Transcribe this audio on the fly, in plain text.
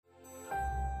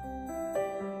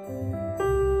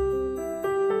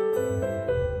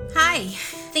Hi,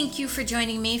 thank you for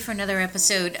joining me for another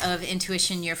episode of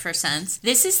Intuition Your First Sense.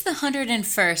 This is the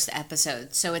 101st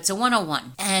episode, so it's a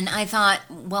 101. And I thought,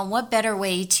 well, what better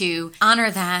way to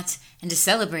honor that and to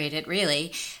celebrate it,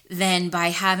 really, than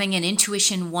by having an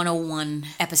Intuition 101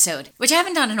 episode, which I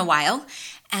haven't done in a while.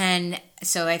 And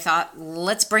so I thought,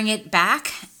 let's bring it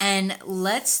back and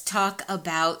let's talk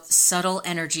about subtle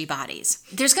energy bodies.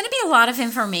 There's going to be a lot of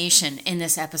information in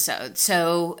this episode,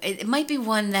 so it might be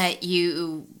one that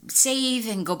you save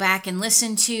and go back and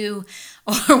listen to,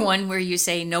 or one where you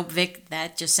say, nope, Vic,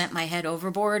 that just sent my head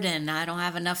overboard and I don't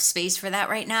have enough space for that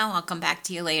right now. I'll come back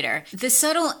to you later. The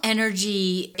subtle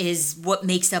energy is what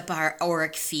makes up our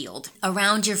auric field.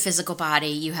 Around your physical body,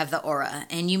 you have the aura,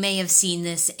 and you may have seen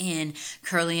this in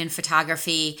Kirlian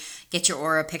photography. Get your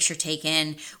aura picture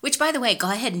taken, which, by the way,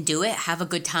 go ahead and do it. Have a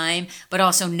good time, but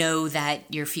also know that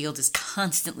your field is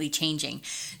constantly changing.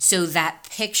 So that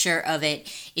picture of it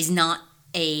is not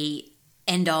a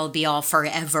end-all be-all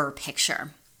forever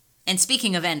picture. And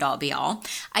speaking of end-all be-all,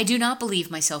 I do not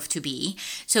believe myself to be.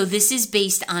 So this is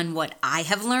based on what I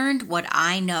have learned, what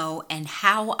I know, and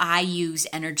how I use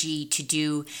energy to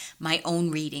do my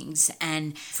own readings,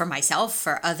 and for myself,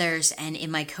 for others, and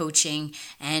in my coaching,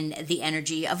 and the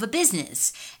energy of a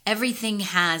business. Everything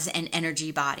has an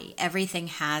energy body. Everything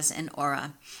has an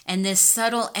aura. And this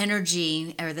subtle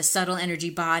energy, or the subtle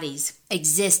energy bodies,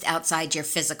 exist outside your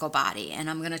physical body. And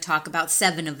I'm going to talk about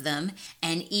 7 of them.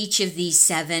 And each of these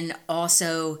 7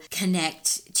 also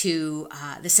connect to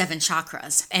the 7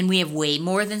 chakras. And we have way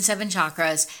more than 7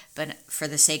 chakras, but for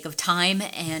the sake of time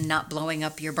and not blowing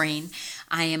up your brain,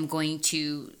 I am going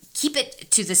to keep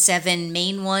it to the 7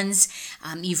 main ones.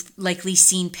 You've likely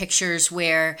seen pictures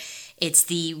where it's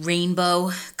the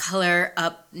rainbow color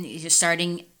up,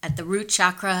 starting at the root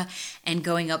chakra and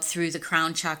going up through the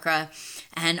crown chakra.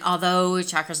 And although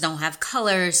chakras don't have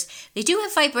colors, they do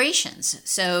have vibrations.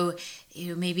 So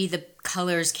maybe the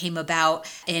colors came about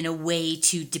in a way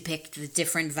to depict the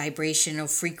different vibrational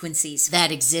frequencies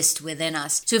that exist within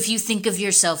us. So if you think of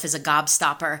yourself as a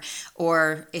gobstopper,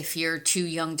 or if you're too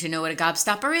young to know what a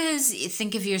gobstopper is,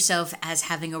 think of yourself as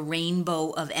having a rainbow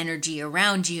of energy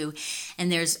around you,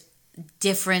 and there's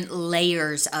different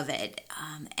layers of it,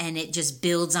 and it just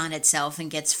builds on itself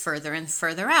and gets further and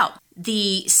further out.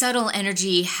 The subtle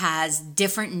energy has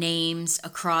different names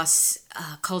across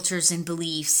cultures and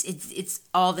beliefs. It's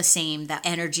all the same, that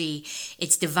energy.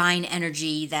 It's divine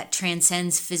energy that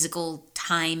transcends physical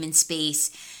time and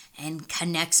space and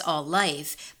connects all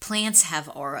life. Plants have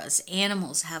auras.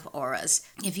 Animals have auras.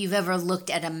 If you've ever looked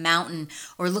at a mountain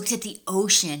or looked at the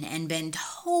ocean and been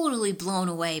totally blown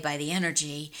away by the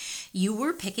energy, you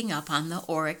were picking up on the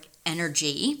auric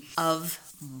energy of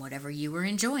whatever you were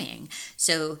enjoying.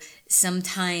 So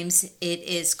sometimes it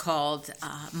is called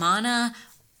mana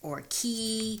or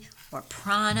ki or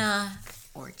prana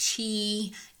or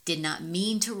chi. Did not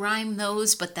mean to rhyme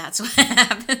those, but that's what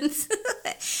happens.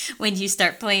 When you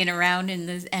start playing around in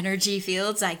the energy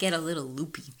fields, I get a little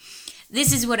loopy.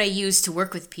 This is what I use to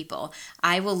work with people.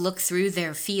 I will look through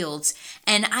their fields,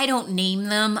 and I don't name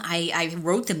them. I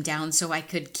wrote them down so I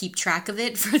could keep track of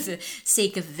it for the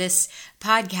sake of this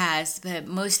podcast. But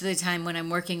most of the time when I'm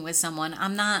working with someone,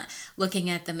 I'm not looking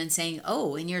at them and saying,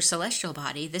 oh, in your celestial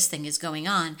body, this thing is going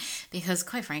on. Because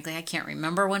quite frankly, I can't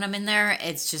remember when I'm in there.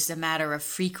 It's just a matter of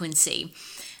frequency.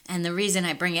 And the reason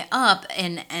I bring it up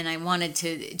and I wanted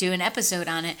to do an episode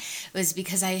on it was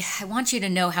because I want you to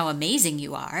know how amazing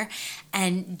you are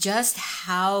and just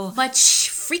how much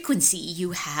frequency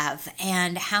you have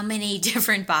and how many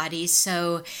different bodies.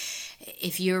 So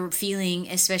if you're feeling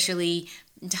especially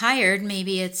tired,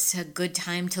 maybe it's a good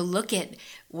time to look at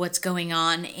what's going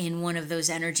on in one of those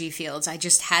energy fields. I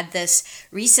just had this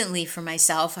recently for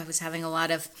myself. I was having a lot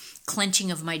of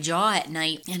clenching of my jaw at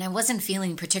night, and I wasn't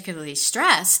feeling particularly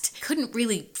stressed. Couldn't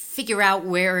really figure out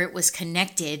where it was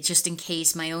connected, just in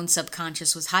case my own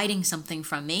subconscious was hiding something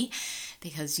from me,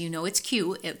 because it's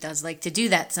cute. It does like to do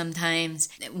that sometimes.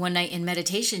 One night in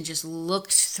meditation, just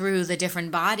looked through the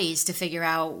different bodies to figure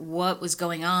out what was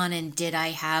going on, and did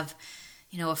I have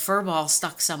a fur ball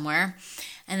stuck somewhere.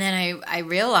 And then I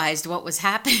realized what was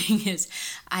happening is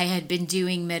I had been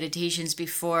doing meditations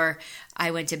before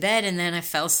I went to bed, and then I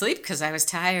fell asleep because I was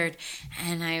tired,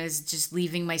 and I was just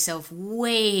leaving myself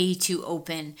way too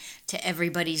open to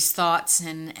everybody's thoughts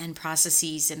and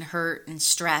processes and hurt and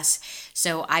stress.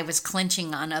 So I was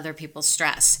clenching on other people's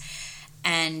stress.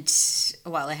 And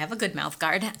while I have a good mouth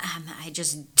guard, I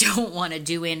just don't want to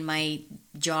do in my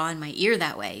jaw and my ear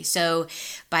that way. So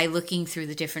by looking through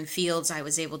the different fields, I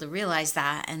was able to realize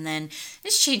that, and then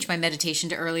just changed my meditation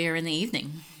to earlier in the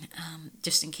evening.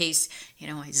 just in case, I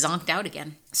zonked out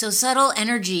again. So subtle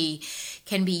energy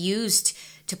can be used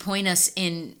to point us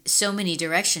in so many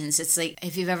directions. It's like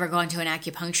if you've ever gone to an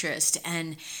acupuncturist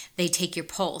and they take your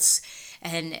pulse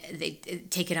and they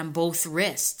take it on both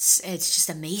wrists. It's just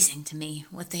amazing to me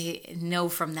what they know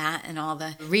from that and all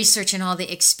the research and all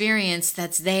the experience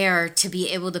that's there to be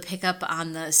able to pick up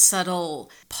on the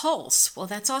subtle pulse. Well,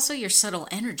 that's also your subtle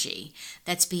energy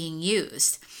that's being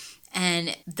used.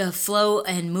 And the flow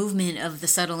and movement of the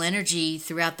subtle energy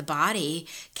throughout the body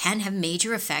can have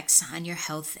major effects on your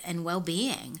health and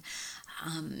well-being.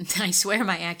 I swear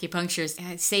my acupuncturist,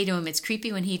 I say to him, it's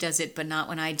creepy when he does it, but not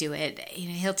when I do it.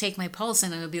 He'll take my pulse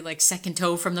and it'll be like second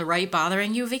toe from the right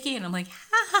bothering you, Vicky? And I'm like,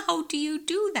 how do you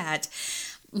do that?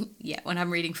 Yeah, when I'm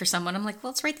reading for someone, I'm like,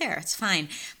 well, it's right there. It's fine.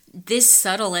 This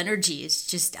subtle energy is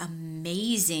just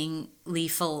amazingly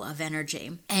full of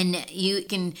energy. And you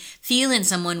can feel in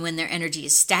someone when their energy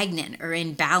is stagnant or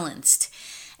imbalanced.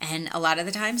 And a lot of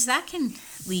the times that can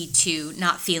lead to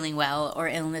not feeling well or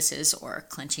illnesses or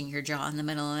clenching your jaw in the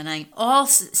middle of the night. All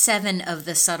 7 of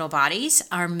the subtle bodies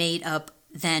are made up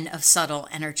then of subtle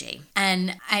energy.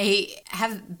 And I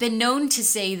have been known to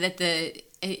say that the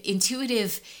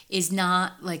intuitive is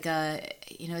not like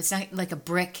it's not like a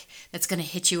brick that's going to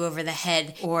hit you over the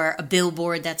head or a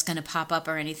billboard that's going to pop up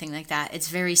or anything like that. It's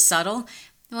very subtle.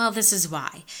 Well, this is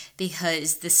why.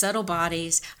 Because the subtle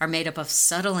bodies are made up of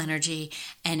subtle energy,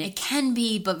 and it can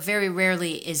be, but very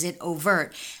rarely is it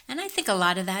overt. And I think a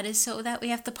lot of that is so that we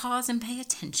have to pause and pay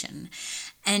attention.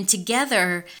 And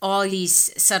together, all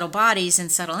these subtle bodies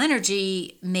and subtle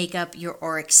energy make up your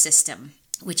auric system,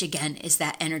 which again is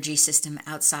that energy system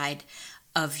outside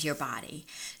of your body.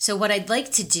 So what I'd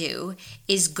like to do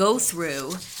is go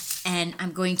through, and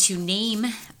I'm going to name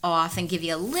off and give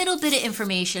you a little bit of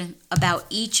information about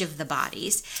each of the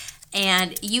bodies.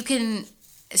 And you can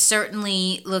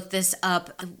certainly look this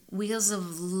up. Wheels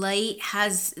of Light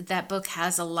that book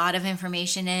has a lot of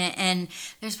information in it, and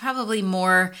there's probably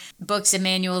more books and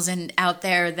manuals out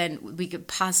there than we could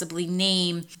possibly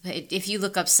name. But if you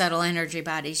look up subtle energy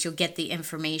bodies, you'll get the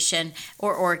information,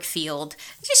 or auric field.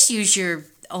 Just use your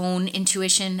own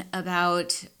intuition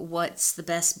about what's the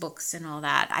best books and all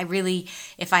that. I really,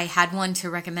 if I had one to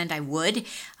recommend, I would.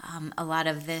 A lot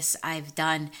of this I've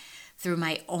done through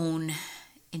my own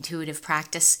intuitive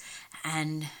practice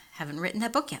and haven't written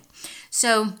that book yet.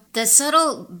 So the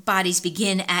subtle bodies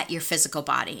begin at your physical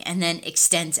body and then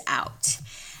extends out.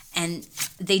 And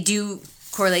they do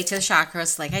correlate to the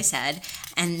chakras, like I said,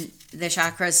 and the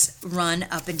chakras run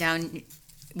up and down.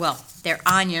 Well, they're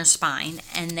on your spine,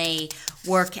 and they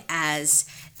look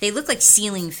like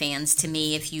ceiling fans to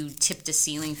me if you tipped a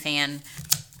ceiling fan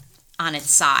on its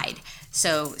side.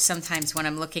 So sometimes when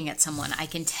I'm looking at someone, I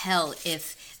can tell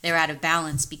if they're out of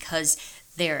balance because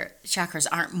their chakras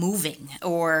aren't moving,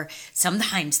 or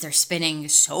sometimes they're spinning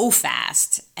so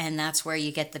fast, and that's where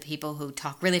you get the people who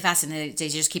talk really fast and they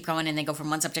just keep going and they go from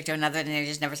one subject to another and they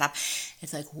just never stop.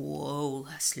 It's like, whoa,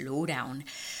 slow down.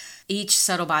 Each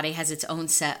subtle body has its own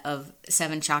set of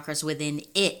 7 chakras within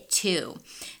it too.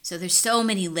 So there's so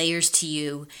many layers to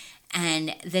you.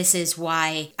 And this is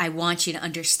why I want you to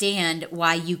understand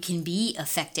why you can be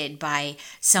affected by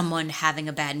someone having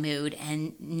a bad mood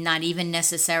and not even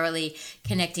necessarily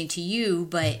connecting to you,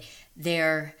 but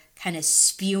they're kind of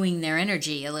spewing their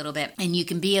energy a little bit. And you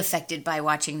can be affected by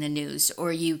watching the news,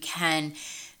 or you can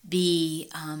be,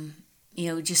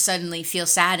 just suddenly feel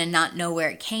sad and not know where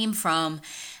it came from.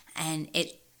 And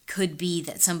it could be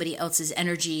that somebody else's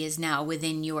energy is now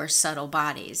within your subtle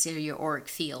bodies or your auric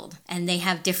field. And they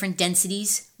have different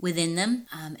densities within them,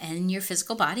 and your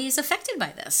physical body is affected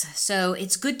by this. So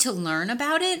it's good to learn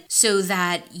about it so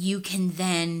that you can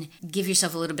then give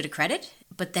yourself a little bit of credit,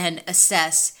 but then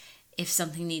assess if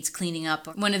something needs cleaning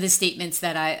up. One of the statements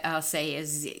that I'll say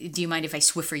is, do you mind if I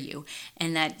Swiffer you?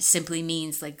 And that simply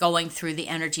means like going through the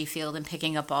energy field and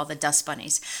picking up all the dust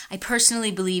bunnies. I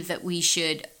personally believe that we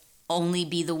should only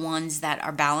be the ones that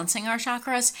are balancing our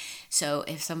chakras. So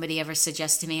if somebody ever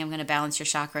suggests to me, I'm going to balance your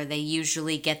chakra, they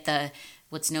usually get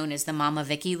what's known as the Mama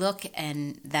Vicky look,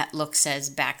 and that look says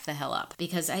back the hell up.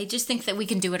 Because I just think that we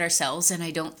can do it ourselves, and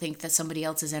I don't think that somebody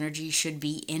else's energy should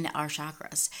be in our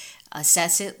chakras.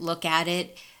 Assess it, look at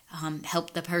it,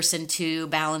 help the person to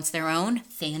balance their own.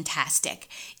 Fantastic.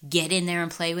 Get in there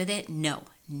and play with it. No,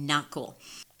 not cool.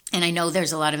 And I know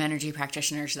there's a lot of energy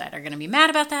practitioners that are going to be mad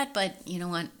about that, but you know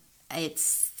what?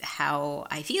 It's how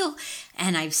I feel,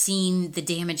 and I've seen the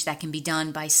damage that can be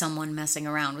done by someone messing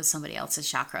around with somebody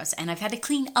else's chakras, and I've had to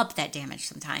clean up that damage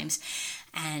sometimes,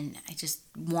 and I just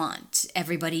want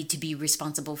everybody to be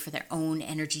responsible for their own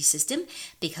energy system,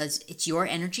 because it's your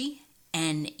energy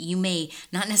And you may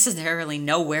not necessarily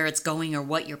know where it's going or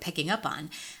what you're picking up on,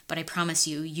 but I promise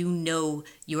you, you know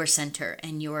your center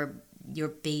and your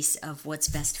base of what's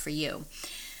best for you.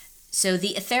 So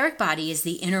the etheric body is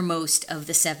the innermost of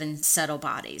the 7 subtle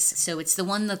bodies. So it's the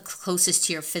one the closest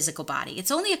to your physical body.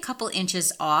 It's only a couple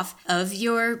inches off of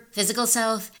your physical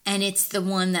self, and it's the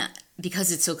one that,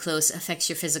 because it's so close, affects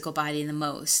your physical body the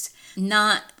most.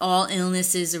 Not all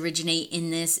illnesses originate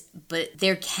in this, but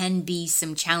there can be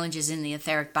some challenges in the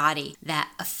etheric body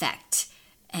that affect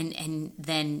and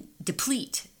then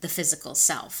deplete the physical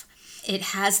self. It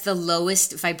has the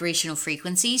lowest vibrational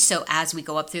frequency, so as we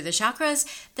go up through the chakras,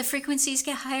 the frequencies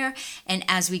get higher, and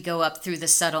as we go up through the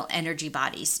subtle energy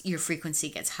bodies, your frequency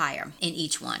gets higher in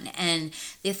each one. And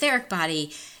the etheric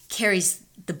body carries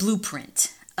the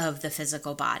blueprint of the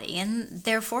physical body, and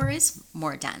therefore is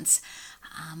more dense.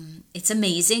 It's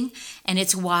amazing, and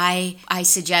it's why I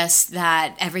suggest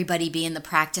that everybody be in the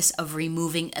practice of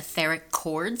removing etheric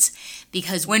cords,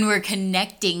 because when we're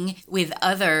connecting with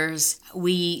others,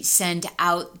 we send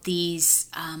out these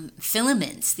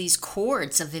filaments, these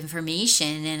cords of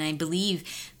information, and I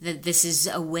believe that this is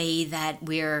a way that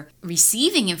we're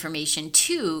receiving information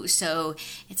too, so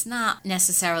it's not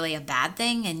necessarily a bad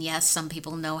thing, and yes, some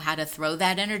people know how to throw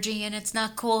that energy, and it's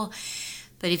not cool.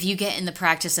 But if you get in the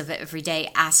practice of it every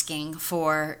day, asking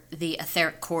for the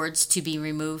etheric cords to be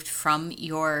removed from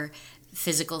your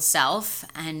physical self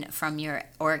and from your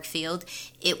auric field,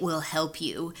 it will help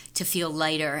you to feel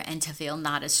lighter and to feel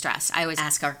not as stressed. I always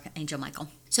ask Archangel Michael.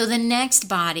 So the next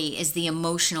body is the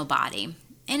emotional body,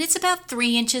 and it's about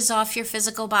 3 inches off your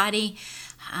physical body.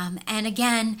 And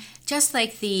again, just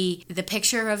like the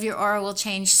picture of your aura will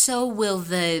change, so will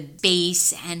the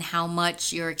base and how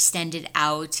much you're extended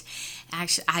out.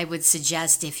 Actually, I would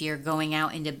suggest if you're going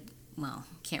out into, well,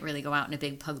 can't really go out into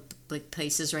big public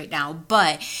places right now,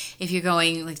 but if you're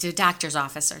going like to a doctor's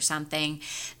office or something,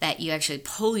 that you actually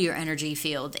pull your energy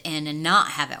field in and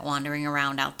not have it wandering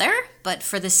around out there. But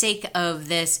for the sake of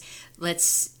this,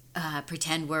 let's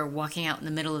pretend we're walking out in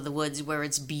the middle of the woods where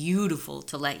it's beautiful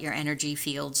to let your energy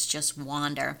fields just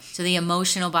wander. So the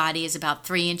emotional body is about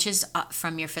 3 inches up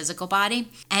from your physical body,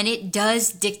 and it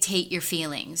does dictate your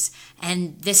feelings.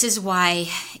 And this is why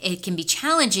it can be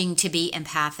challenging to be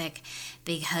empathic,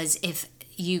 because if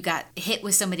you got hit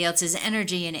with somebody else's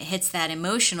energy and it hits that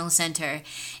emotional center,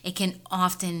 it can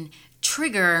often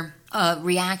trigger a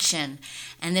reaction.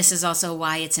 And this is also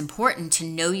why it's important to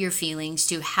know your feelings,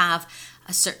 to have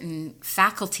a certain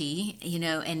faculty,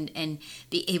 and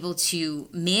be able to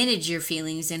manage your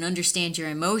feelings and understand your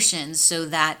emotions, so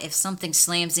that if something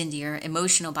slams into your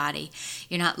emotional body,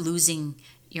 you're not losing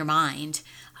your mind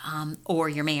or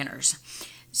your manners.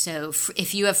 So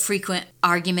if you have frequent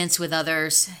arguments with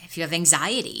others, if you have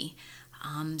anxiety,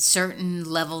 certain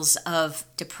levels of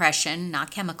depression,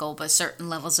 not chemical, but certain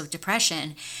levels of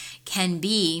depression can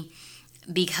be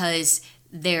because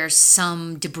there's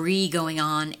some debris going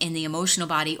on in the emotional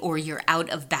body, or you're out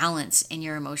of balance in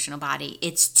your emotional body.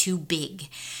 It's too big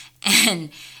and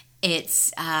it's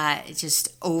just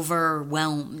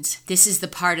overwhelmed. This is the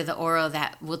part of the aura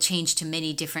that will change to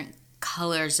many different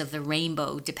colors of the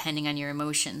rainbow depending on your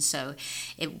emotions. So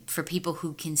for people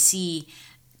who can see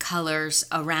colors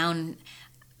around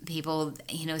people,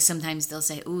 sometimes they'll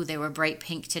say, ooh, they were bright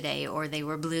pink today, or they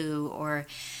were blue, or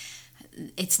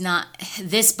it's not,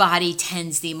 this body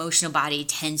the emotional body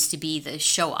tends to be the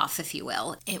show off, if you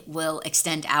will. It will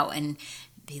extend out and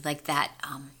be like that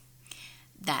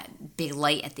big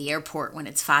light at the airport when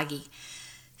it's foggy.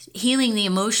 Healing the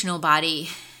emotional body,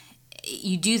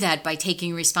 you do that by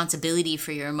taking responsibility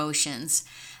for your emotions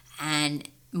and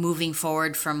moving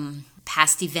forward from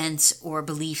past events or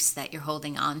beliefs that you're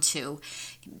holding on to.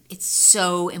 It's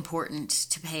so important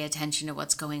to pay attention to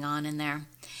what's going on in there.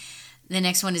 The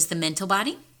next one is the mental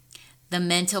body. The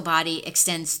mental body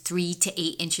extends 3 to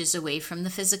 8 inches away from the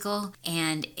physical,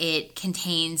 and it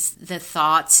contains the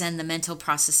thoughts and the mental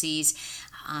processes,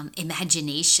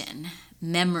 imagination,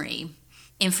 memory,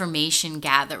 information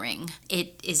gathering.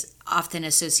 It is often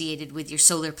associated with your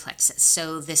solar plexus.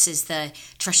 So this is the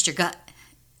trust your gut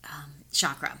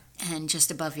chakra, and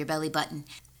just above your belly button.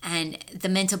 And the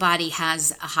mental body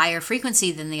has a higher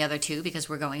frequency than the other two because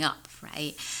we're going up,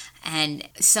 right? And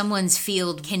someone's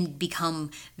field can become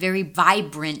very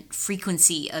vibrant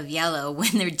frequency of yellow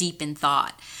when they're deep in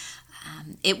thought.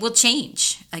 It will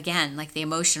change, again, like the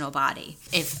emotional body,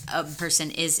 if a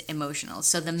person is emotional.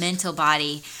 So the mental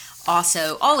body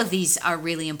also, all of these are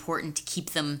really important to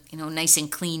keep them, nice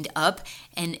and cleaned up.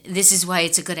 And this is why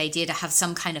it's a good idea to have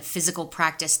some kind of physical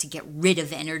practice to get rid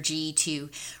of energy, to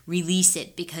release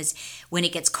it, because when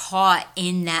it gets caught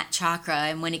in that chakra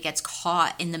and when it gets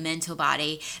caught in the mental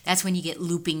body, that's when you get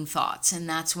looping thoughts, and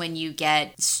that's when you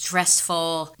get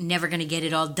stressful, never going to get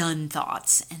it all done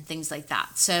thoughts and things like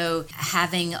that. So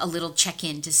having a little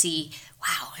check-in to see,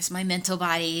 wow, is my mental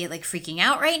body like freaking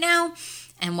out right now?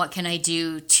 And what can I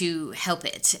do to help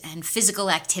it? And physical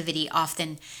activity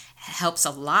often helps a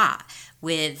lot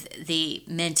with the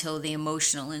mental, the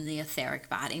emotional, and the etheric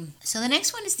body. So the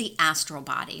next one is the astral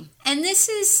body. And this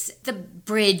is the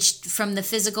bridge from the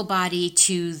physical body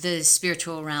to the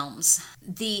spiritual realms.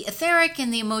 The etheric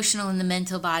and the emotional and the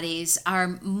mental bodies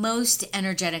are most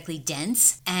energetically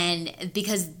dense, and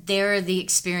because they're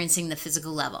experiencing the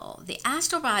physical level. The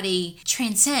astral body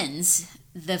transcends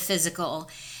the physical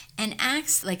and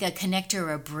acts like a connector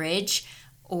or a bridge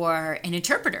or an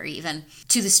interpreter even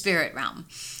to the spirit realm.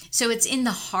 So it's in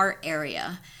the heart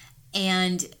area,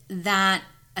 and that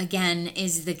again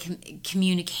is the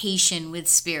communication with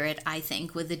spirit, I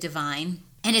think, with the divine.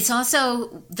 And it's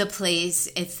also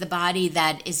it's the body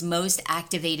that is most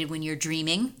activated when you're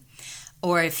dreaming,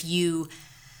 or if you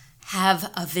have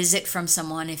a visit from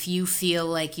someone, if you feel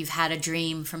like you've had a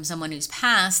dream from someone who's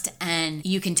passed and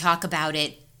you can talk about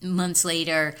it months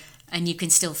later and you can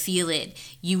still feel it.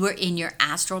 You were in your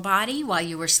astral body while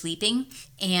you were sleeping,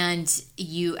 and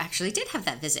you actually did have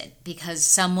that visit, because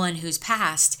someone who's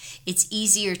passed, it's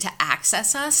easier to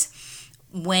access us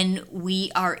when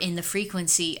we are in the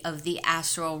frequency of the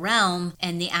astral realm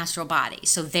and the astral body.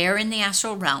 So they're in the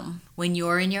astral realm. When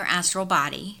you're in your astral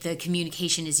body, the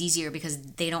communication is easier because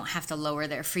they don't have to lower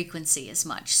their frequency as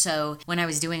much. So when I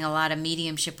was doing a lot of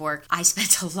mediumship work, I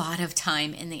spent a lot of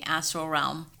time in the astral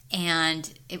realm.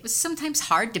 And it was sometimes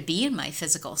hard to be in my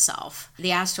physical self.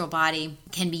 The astral body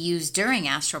can be used during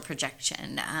astral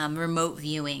projection, remote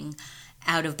viewing,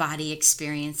 out-of-body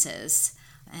experiences.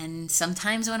 And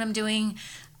sometimes when I'm doing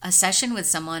a session with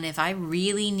someone, if I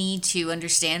really need to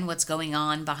understand what's going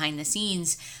on behind the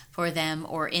scenes for them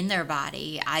or in their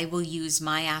body, I will use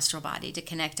my astral body to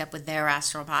connect up with their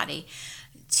astral body,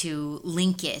 to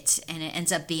link it, and it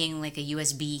ends up being like a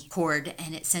USB cord,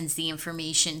 and it sends the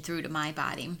information through to my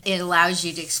body. It allows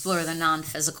you to explore the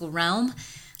non-physical realm,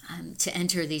 to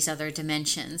enter these other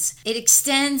dimensions. It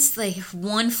extends like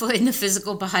 1 foot in the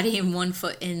physical body and 1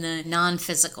 foot in the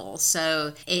non-physical,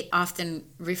 so it often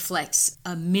reflects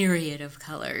a myriad of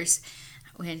colors.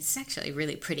 It's actually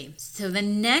really pretty. So the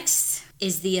next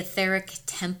is the etheric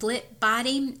template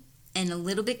body, and a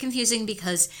little bit confusing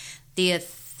because the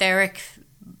etheric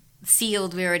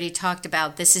field we already talked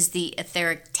about. This is the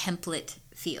etheric template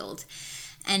field,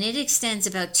 and it extends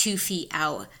about 2 feet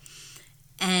out,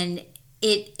 and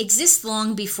it exists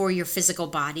long before your physical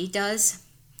body does,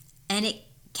 and it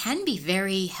can be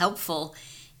very helpful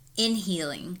in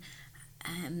healing.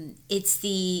 It's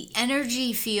the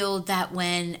energy field that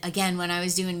when I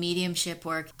was doing mediumship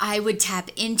work, I would tap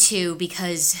into,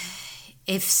 because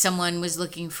if someone was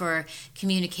looking for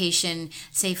communication,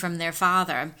 say from their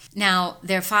father. Now,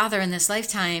 their father in this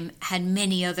lifetime had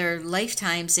many other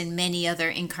lifetimes and many other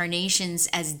incarnations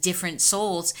as different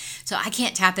souls. So I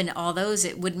can't tap into all those.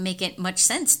 It wouldn't make it much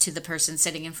sense to the person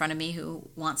sitting in front of me who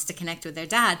wants to connect with their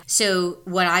dad. So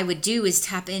what I would do is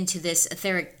tap into this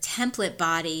etheric template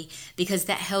body, because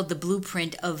that held the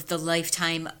blueprint of the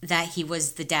lifetime that he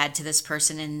was the dad to this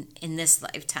person in this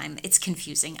lifetime. It's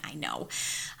confusing, I know.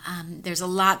 There's a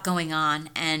lot going on,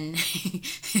 and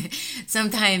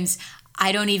sometimes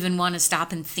I don't even want to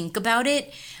stop and think about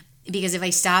it, because if I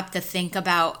stop to think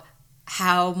about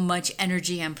how much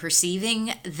energy I'm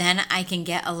perceiving, then I can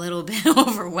get a little bit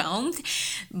overwhelmed.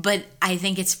 But I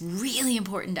think it's really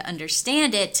important to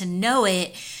understand it, to know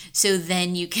it, so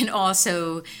then you can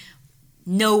also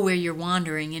know where you're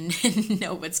wandering and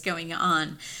know what's going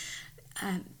on.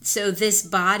 So this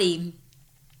body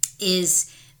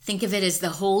is... Think of it as the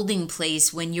holding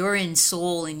place when you're in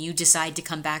soul and you decide to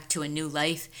come back to a new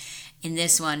life in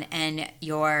this one, and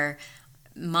your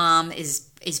mom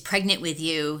is pregnant with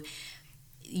you.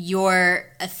 Your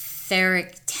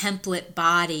etheric template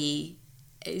body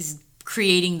is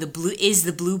creating the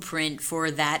blueprint for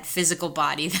that physical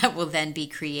body that will then be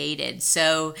created.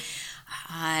 So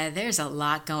there's a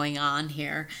lot going on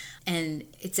here, and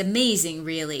it's amazing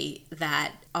really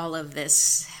that all of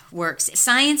this works.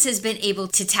 Science has been able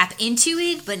to tap into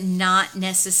it, but not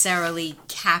necessarily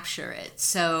capture it.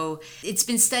 So it's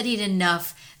been studied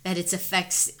enough that its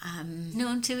effects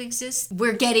known to exist.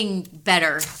 We're getting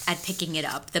better at picking it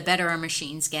up, the better our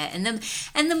machines get. And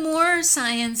the more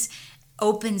science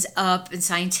opens up, and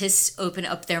scientists open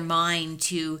up their mind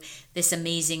to this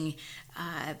amazing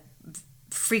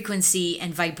frequency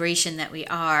and vibration that we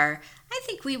are, I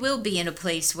think we will be in a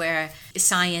place where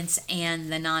science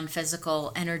and the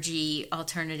non-physical energy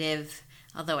alternative,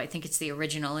 although I think it's the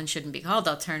original and shouldn't be called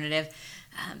alternative,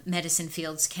 medicine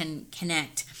fields can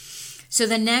connect. So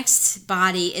the next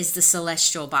body is the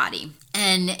celestial body.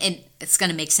 And it's going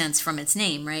to make sense from its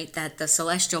name, right? That the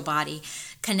celestial body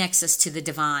connects us to the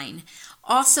divine,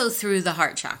 also through the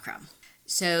heart chakra.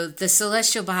 So the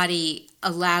celestial body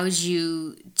allows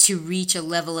you to reach a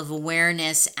level of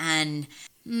awareness and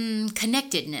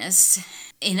connectedness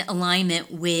in alignment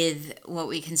with what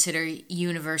we consider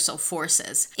universal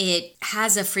forces. It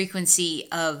has a frequency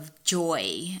of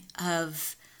joy,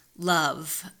 of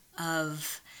love,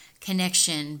 of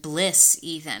connection, bliss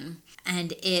even.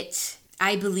 And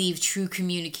I believe true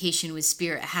communication with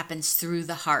spirit happens through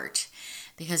the heart.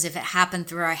 Because if it happened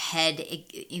through our head,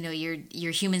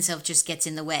 your human self just gets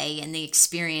in the way, and the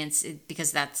experience,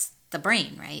 because that's the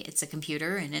brain, right? It's a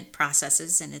computer and it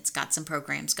processes and it's got some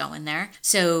programs going there.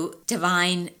 So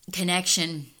divine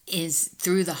connection is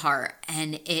through the heart,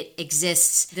 and it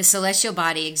exists. The celestial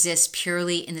body exists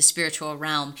purely in the spiritual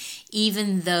realm,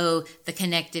 even though the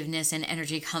connectiveness and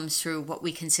energy comes through what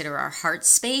we consider our heart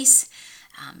space.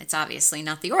 It's obviously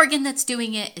not the organ that's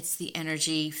doing it, it's the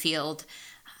energy field.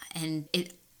 And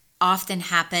it often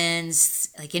happens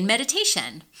like in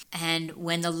meditation and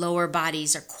when the lower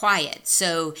bodies are quiet.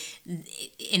 So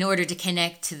in order to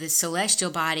connect to the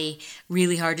celestial body,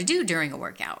 really hard to do during a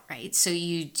workout, right? So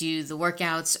you do the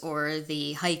workouts or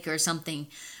the hike or something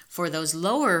for those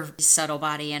lower subtle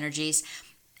body energies.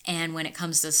 And when it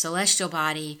comes to the celestial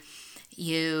body,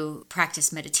 you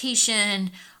practice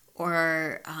meditation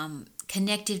or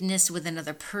connectiveness with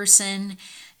another person.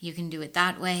 You can do it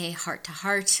that way, heart to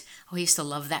heart. Oh, I used to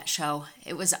love that show.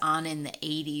 It was on in the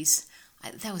 80s.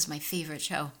 That was my favorite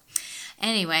show.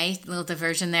 Anyway, a little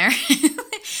diversion there.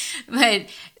 But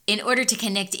in order to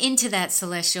connect into that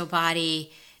celestial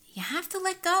body, you have to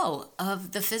let go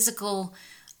of the physical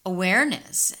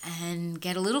awareness and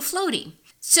get a little floaty.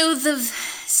 So the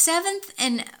seventh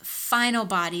and final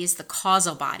body is the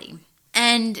causal body.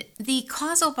 And the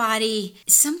causal body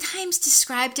is sometimes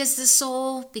described as the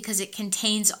soul because it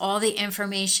contains all the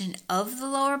information of the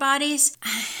lower bodies.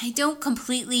 I don't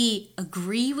completely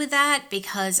agree with that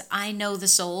because I know the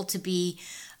soul to be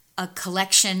a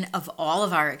collection of all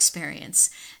of our experience.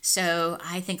 So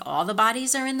I think all the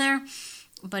bodies are in there.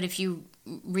 But if you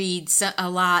read a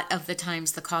lot of the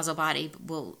times, the causal body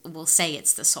will say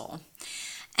it's the soul.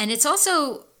 And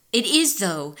it is,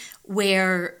 though,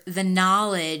 where the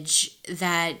knowledge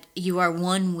that you are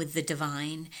one with the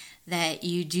divine, that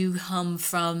you do come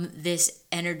from this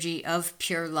energy of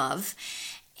pure love,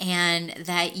 and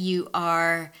that you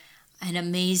are an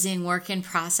amazing work in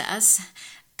process,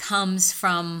 comes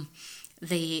from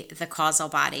the causal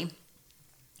body.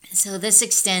 So this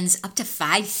extends up to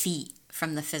 5 feet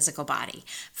from the physical body.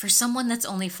 For someone that's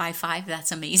only 5'5",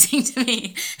 that's amazing to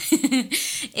me.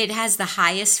 It has the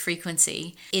highest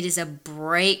frequency. It is a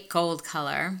bright gold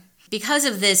color. Because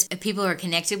of this, people who are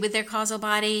connected with their causal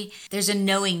body, there's a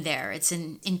knowing there. It's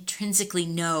an intrinsically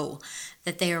know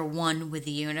that they are one with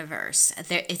the universe.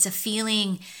 It's a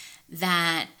feeling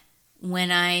that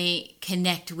when I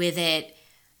connect with it,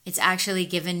 it's actually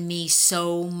given me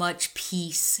so much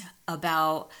peace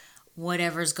about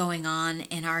whatever's going on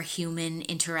in our human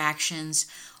interactions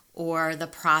or the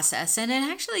process. And it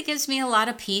actually gives me a lot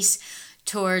of peace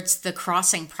towards the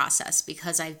crossing process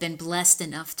because I've been blessed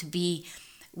enough to be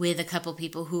with a couple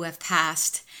people who have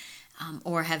passed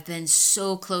or have been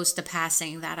so close to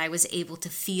passing that I was able to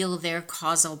feel their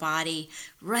causal body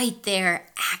right there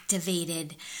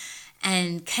activated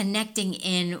and connecting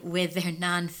in with their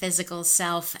non-physical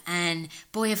self. And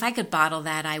boy, if I could bottle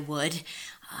that, I would.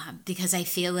 Because I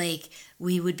feel like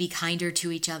we would be kinder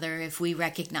to each other if we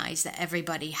recognize that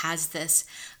everybody has this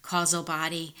causal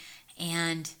body.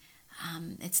 And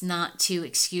it's not to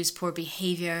excuse poor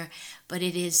behavior, but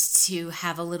it is to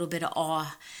have a little bit of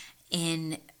awe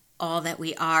in all that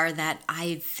we are that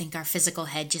I think our physical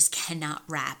head just cannot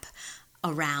wrap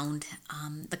around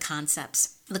the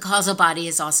concepts. The causal body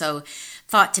is also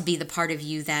thought to be the part of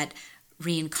you that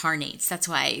reincarnates. That's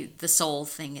why the soul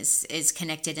thing is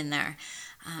connected in there.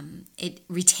 It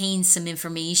retains some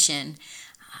information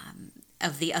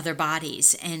of the other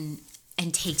bodies and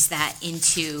takes that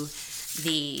into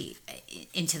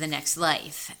the next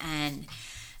life. And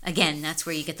again, that's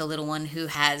where you get the little one who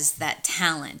has that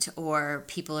talent, or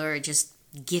people who are just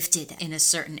gifted in a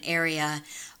certain area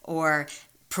or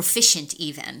proficient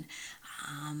even.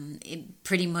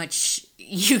 pretty much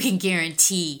you can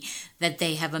guarantee that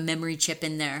they have a memory chip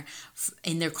in their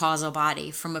causal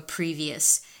body from a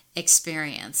previous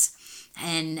experience.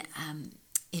 And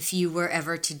if you were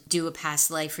ever to do a past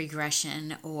life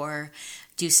regression or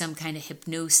do some kind of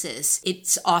hypnosis,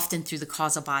 it's often through the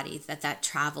causal body that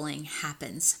traveling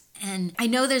happens. And I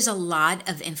know there's a lot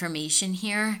of information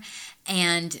here,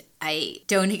 and I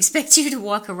don't expect you to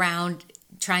walk around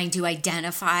trying to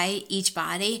identify each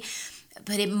body,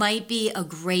 but it might be a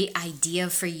great idea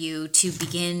for you to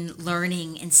begin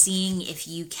learning and seeing if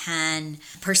you can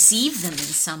perceive them in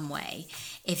some way,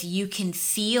 if you can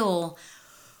feel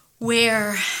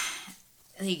where,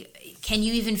 can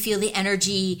you even feel the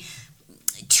energy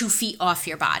 2 feet off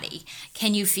your body?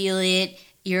 Can you feel it,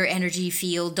 your energy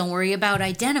field? Don't worry about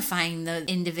identifying the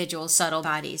individual subtle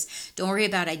bodies. Don't worry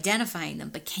about identifying them,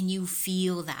 but can you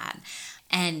feel that?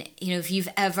 And, if you've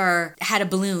ever had a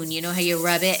balloon, how you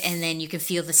rub it and then you can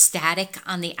feel the static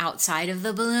on the outside of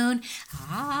the balloon?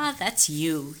 That's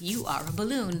you. You are a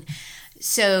balloon.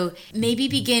 So maybe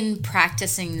begin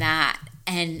practicing that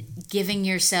and giving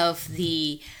yourself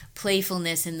the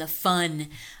playfulness and the fun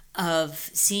of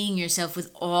seeing yourself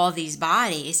with all these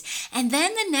bodies. And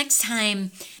then the next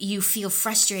time you feel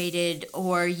frustrated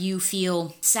or you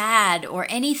feel sad or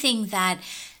anything that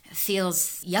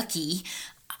feels yucky,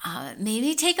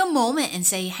 maybe take a moment and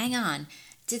say, hang on,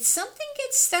 did something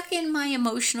get stuck in my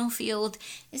emotional field?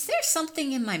 Is there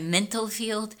something in my mental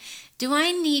field? Do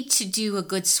I need to do a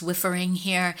good Swiffering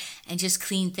here and just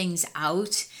clean things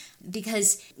out?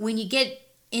 Because when you get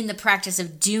in the practice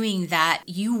of doing that,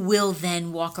 you will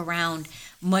then walk around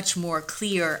much more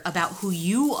clear about who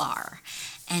you are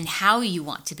and how you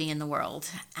want to be in the world.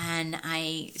 And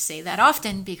I say that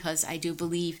often because I do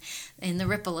believe in the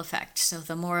ripple effect. So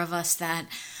the more of us that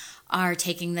are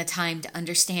taking the time to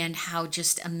understand how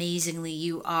just amazingly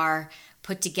you are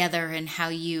put together and how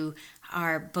you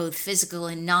are both physical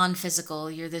and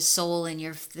non-physical, you're this soul and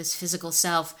you're this physical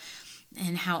self,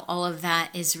 and how all of that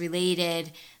is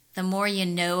related, the more you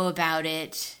know about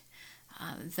it,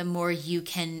 the more you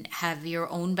can have your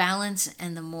own balance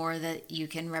and the more that you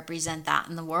can represent that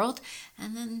in the world.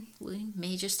 And then we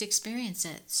may just experience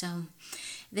it. So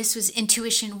this was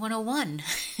Intuition 101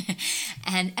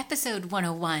 and episode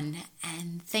 101.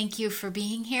 And thank you for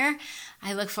being here.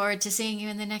 I look forward to seeing you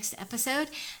in the next episode.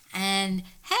 And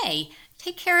hey,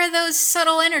 take care of those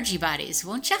subtle energy bodies,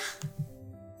 won't you?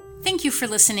 Thank you for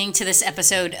listening to this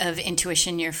episode of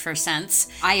Intuition Your First Sense.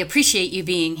 I appreciate you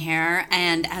being here,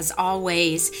 and as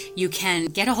always, you can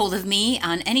get a hold of me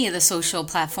on any of the social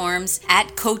platforms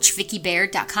at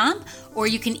CoachVickiBaird.com, or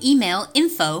you can email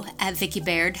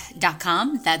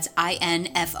info@VickiBaird.com. That's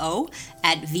info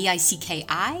at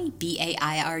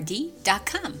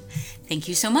VICKIBAIRD.com. Thank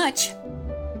you so much.